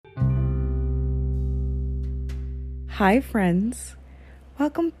Hi, friends.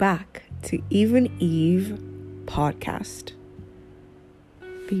 Welcome back to Even Eve podcast.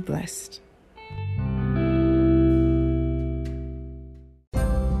 Be blessed.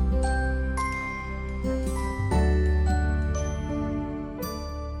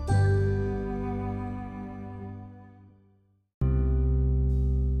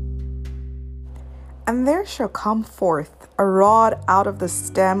 And there shall come forth a rod out of the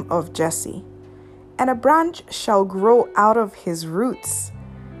stem of Jesse, and a branch shall grow out of his roots,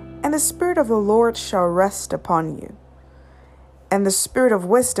 and the Spirit of the Lord shall rest upon you, and the Spirit of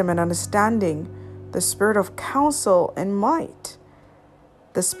wisdom and understanding, the Spirit of counsel and might,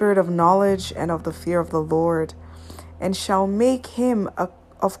 the Spirit of knowledge and of the fear of the Lord, and shall make him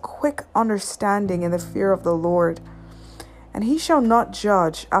of quick understanding in the fear of the Lord. And he shall not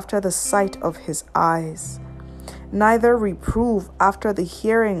judge after the sight of his eyes, neither reprove after the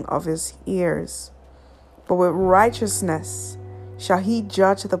hearing of his ears. But with righteousness shall he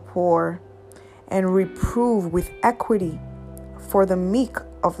judge the poor, and reprove with equity for the meek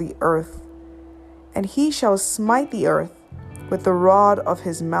of the earth. And he shall smite the earth with the rod of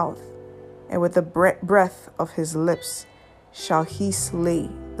his mouth, and with the breath of his lips shall he slay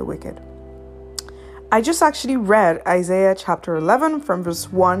the wicked. I just actually read Isaiah chapter 11 from verse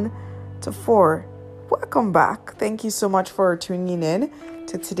 1 to 4. Welcome back. Thank you so much for tuning in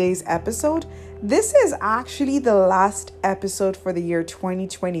to today's episode. This is actually the last episode for the year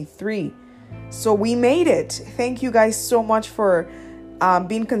 2023. So we made it. Thank you guys so much for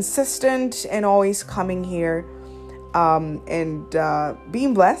being consistent and always coming here and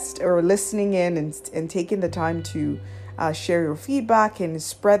being blessed or listening in and taking the time to share your feedback and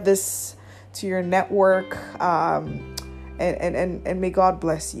spread this to your network, and may God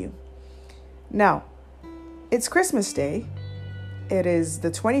bless you. Now, it's Christmas Day. It is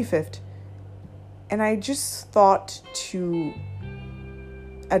the 25th, and I just thought to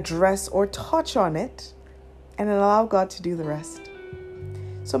address or touch on it and allow God to do the rest.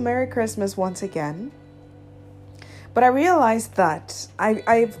 So Merry Christmas once again. But I realized that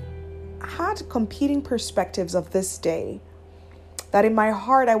I've had competing perspectives of this day, that in my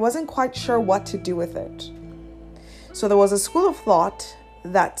heart, I wasn't quite sure what to do with it. So there was a school of thought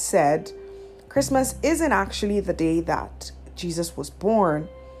that said Christmas isn't actually the day that Jesus was born.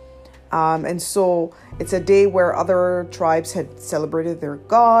 And so it's a day where other tribes had celebrated their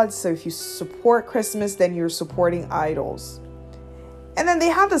gods. So if you support Christmas, then you're supporting idols. And then they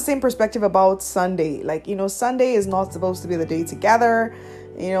have the same perspective about Sunday. Like, Sunday is not supposed to be the day together.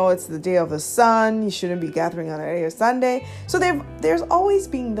 It's the day of the sun. You shouldn't be gathering on a day of Sunday. So there's always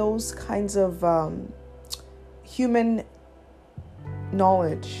been those kinds of human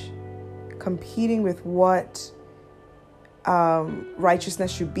knowledge competing with what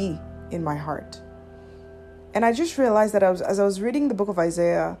righteousness should be in my heart. And I just realized that as I was reading the book of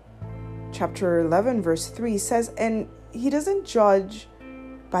Isaiah, chapter 11, verse 3 says, and he doesn't judge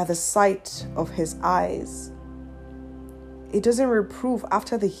by the sight of his eyes. It doesn't reprove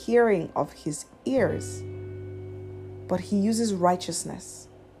after the hearing of his ears, but he uses righteousness.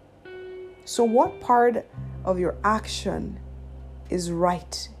 So what part of your action is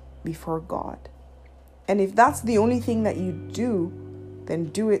right before God? And if that's the only thing that you do, then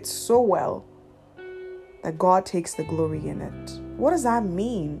do it so well that God takes the glory in it. What does that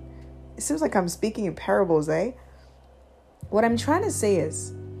mean? It seems like I'm speaking in parables, eh? What I'm trying to say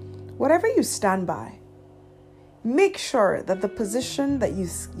is, whatever you stand by, make sure that the position that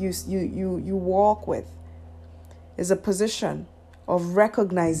you walk with is a position of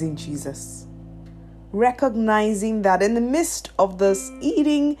recognizing Jesus. Recognizing that in the midst of this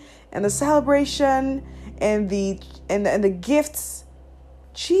eating and the celebration and the gifts,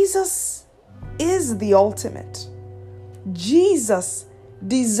 Jesus is the ultimate. Jesus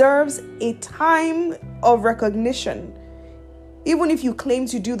deserves a time of recognition. Even if you claim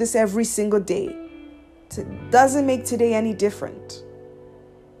to do this every single day, it doesn't make today any different.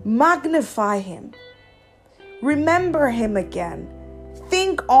 Magnify him. Remember him again.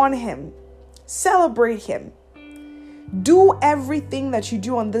 Think on him. Celebrate him. Do everything that you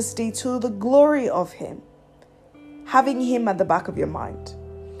do on this day to the glory of him, having him at the back of your mind.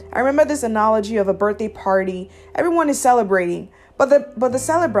 I remember this analogy of a birthday party. Everyone is celebrating, but the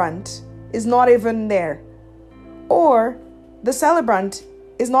celebrant is not even there. Or the celebrant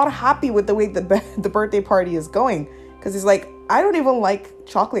is not happy with the way the birthday party is going, because he's like, I don't even like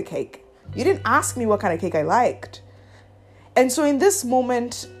chocolate cake. You didn't ask me what kind of cake I liked. And so in this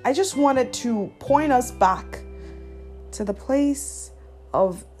moment, I just wanted to point us back to the place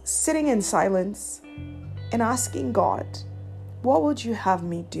of sitting in silence and asking God, what would you have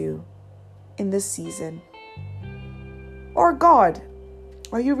me do in this season? Or God,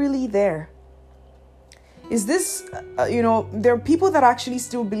 are you really there? Is this, there are people that actually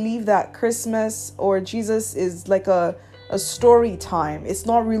still believe that Christmas or Jesus is like a story time. It's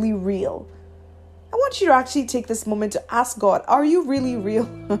not really real. I want you to actually take this moment to ask God, are you really real?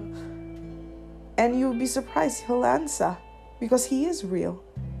 And you'll be surprised he'll answer, because he is real.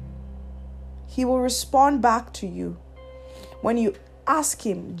 He will respond back to you when you ask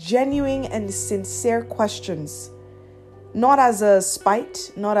him genuine and sincere questions, not as a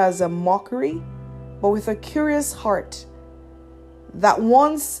spite, not as a mockery, but with a curious heart that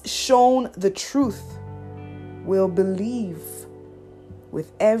once shown the truth will believe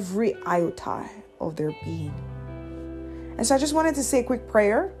with every iota of their being. And so I just wanted to say a quick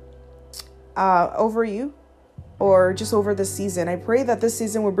prayer over you, or just over the season. I pray that this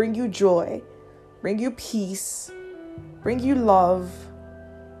season will bring you joy, bring you peace, bring you love,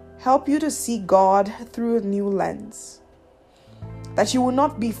 help you to see God through a new lens. That you will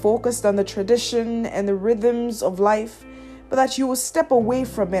not be focused on the tradition and the rhythms of life, but that you will step away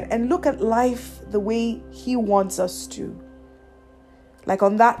from it and look at life the way he wants us to. Like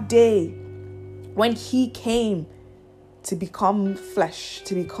on that day when he came to become flesh,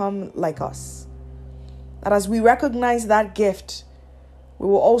 to become like us. That as we recognize that gift, we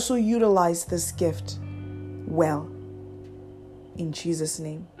will also utilize this gift well. In Jesus'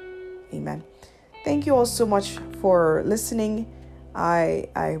 name, amen. Thank you all so much for listening.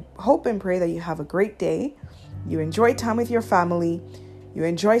 I hope and pray that you have a great day. You enjoy time with your family. You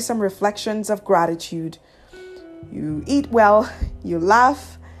enjoy some reflections of gratitude. You eat well, you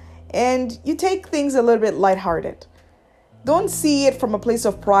laugh, and you take things a little bit lighthearted. Don't see it from a place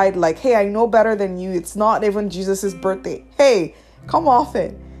of pride like, hey, I know better than you. It's not even Jesus' birthday. Hey, come off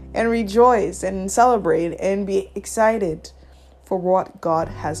it and rejoice and celebrate and be excited for what God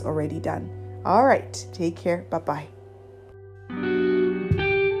has already done. All right, take care. Bye-bye.